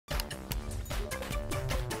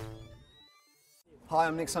Hi,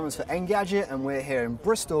 I'm Nick Summers for Engadget, and we're here in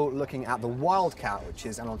Bristol looking at the Wildcat, which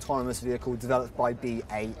is an autonomous vehicle developed by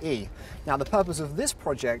BAE. Now, the purpose of this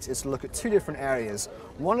project is to look at two different areas,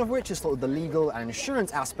 one of which is sort of the legal and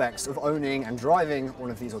insurance aspects of owning and driving one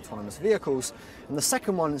of these autonomous vehicles, and the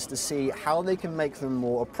second one is to see how they can make them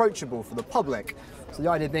more approachable for the public. So the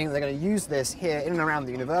idea being that they're going to use this here in and around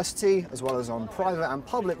the university, as well as on private and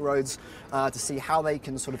public roads, to see how they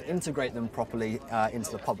can sort of integrate them properly into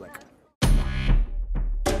the public.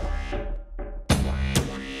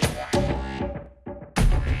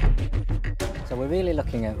 So we're really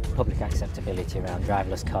looking at public acceptability around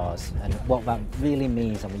driverless cars and what that really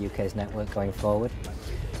means on the UK's network going forward.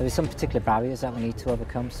 So there's some particular barriers that we need to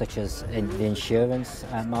overcome, such as in the insurance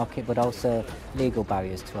market, but also legal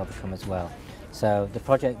barriers to overcome as well. So the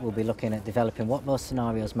project will be looking at developing what those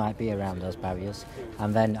scenarios might be around those barriers,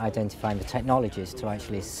 and then identifying the technologies to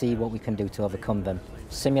actually see what we can do to overcome them,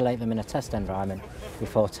 simulate them in a test environment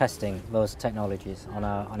before testing those technologies on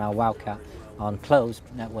our Wildcat, on closed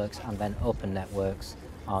networks and then open networks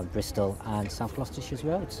on Bristol and South Gloucestershire's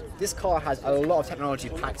roads. This car has a lot of technology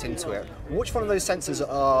packed into it. Which one of those sensors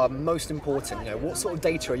are most important? You know, what sort of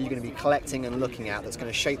data are you going to be collecting and looking at that's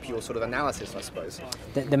going to shape your sort of analysis, I suppose?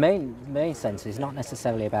 The main sensor is not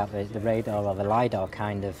necessarily about the radar or the LiDAR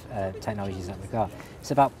kind of technologies that we've got.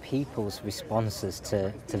 It's about people's responses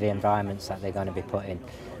to the environments that they're going to be put in.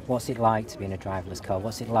 What's it like to be in a driverless car?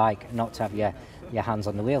 What's it like not to have your hands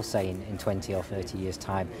on the wheel, say, in 20 or 30 years'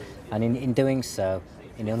 time? And in doing so,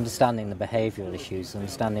 in understanding the behavioural issues,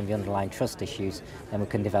 understanding the underlying trust issues, then we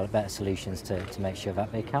can develop better solutions to make sure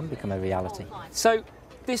that they can become a reality. So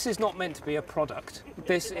this is not meant to be a product.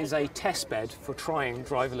 This is a test bed for trying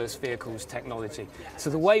driverless vehicles technology. So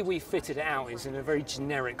the way we fitted it out is in a very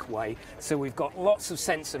generic way. So we've got lots of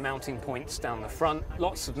sensor mounting points down the front,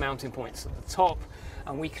 lots of mounting points at the top,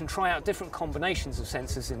 and we can try out different combinations of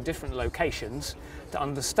sensors in different locations to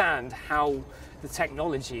understand how the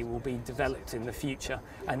technology will be developed in the future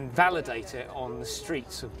and validate it on the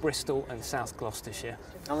streets of Bristol and South Gloucestershire.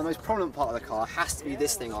 Now, the most prominent part of the car has to be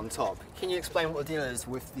this thing on top. Can you explain what the deal is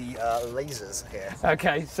with the lasers here?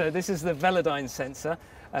 Okay, so this is the Velodyne sensor.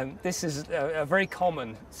 This is a very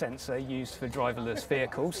common sensor used for driverless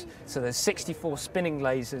vehicles. So there's 64 spinning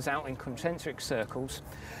lasers out in concentric circles,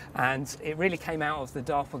 and it really came out of the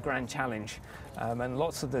DARPA Grand Challenge, and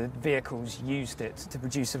lots of the vehicles used it to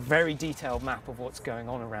produce a very detailed map of what's going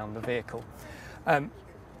on around the vehicle.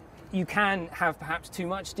 You can have perhaps too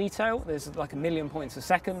much detail. There's like 1 million points a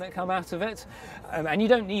second that come out of it, and you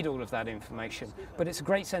don't need all of that information, but it's a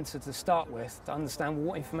great sensor to start with to understand, well,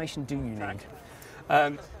 what information do you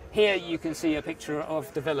need. Here you can see a picture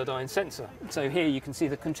of the Velodyne sensor. So here you can see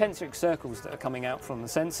the concentric circles that are coming out from the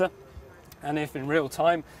sensor, and if in real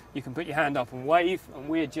time you can put your hand up and wave, and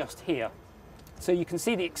we're just here. So you can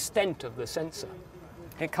see the extent of the sensor.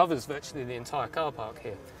 It covers virtually the entire car park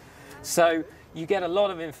here. So you get a lot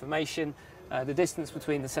of information. The distance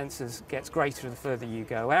between the sensors gets greater the further you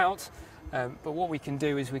go out. But what we can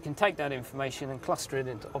do is we can take that information and cluster it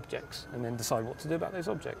into objects and then decide what to do about those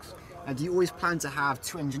objects. Do you always plan to have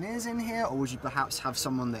 2 engineers in here, or would you perhaps have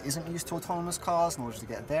someone that isn't used to autonomous cars in order to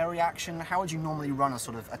get their reaction? How would you normally run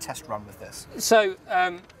a test run with this? So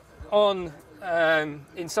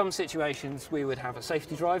in some situations we would have a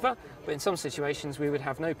safety driver, but in some situations we would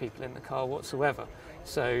have no people in the car whatsoever.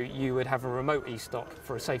 So you would have a remote e-stop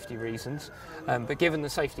for safety reasons, but given the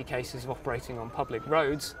safety cases of operating on public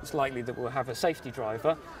roads, it's likely that we'll have a safety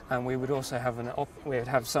driver, and we would also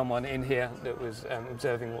have someone in here that was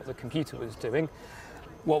observing what the computer was doing.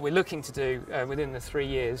 What we're looking to do within the 3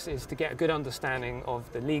 years is to get a good understanding of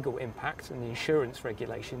the legal impact and the insurance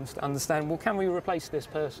regulations to understand, well, can we replace this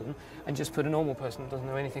person and just put a normal person that doesn't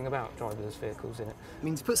know anything about driverless vehicles in it? I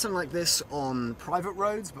mean, to put something like this on private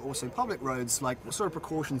roads, but also public roads, like what sort of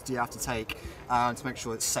precautions do you have to take to make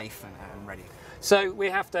sure it's safe and ready? So we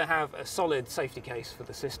have to have a solid safety case for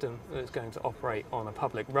the system that's going to operate on a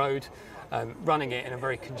public road. Running it in a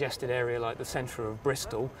very congested area like the centre of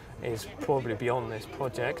Bristol is probably beyond this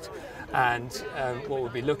project, and what we'll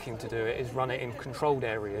be looking to do is run it in controlled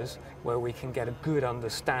areas where we can get a good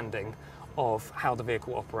understanding of how the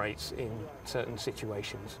vehicle operates in certain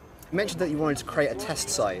situations. You mentioned that you wanted to create a test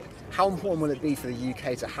site. How important will it be for the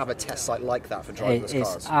UK to have a test site like that for driverless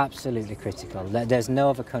cars? It's absolutely critical. There's no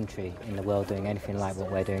other country in the world doing anything like what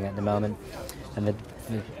we're doing at the moment, and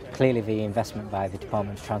clearly the investment by the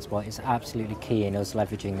Department of Transport is absolutely key in us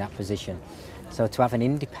leveraging that position. So to have an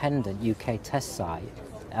independent UK test site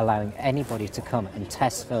allowing anybody to come and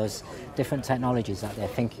test those different technologies that they're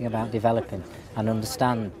thinking about developing and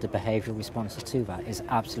understand the behavioural responses to that is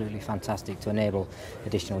absolutely fantastic to enable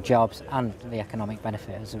additional jobs and the economic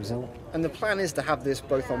benefit as a result. And the plan is to have this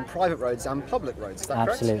both on private roads and public roads, is that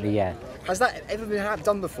correct? Absolutely, yeah. Has that ever been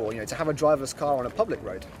done before, to have a driverless car on a public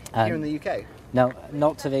road here in the UK? No,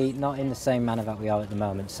 not in the same manner that we are at the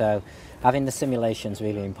moment. So having the simulations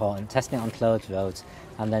really important, testing it on closed roads,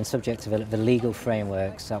 and then subject to the legal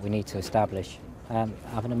frameworks that we need to establish,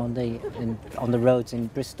 having them on the roads in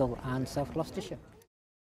Bristol and South Gloucestershire.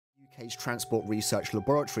 UK's Transport Research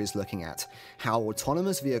Laboratory is looking at how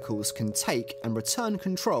autonomous vehicles can take and return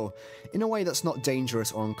control in a way that's not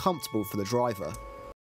dangerous or uncomfortable for the driver.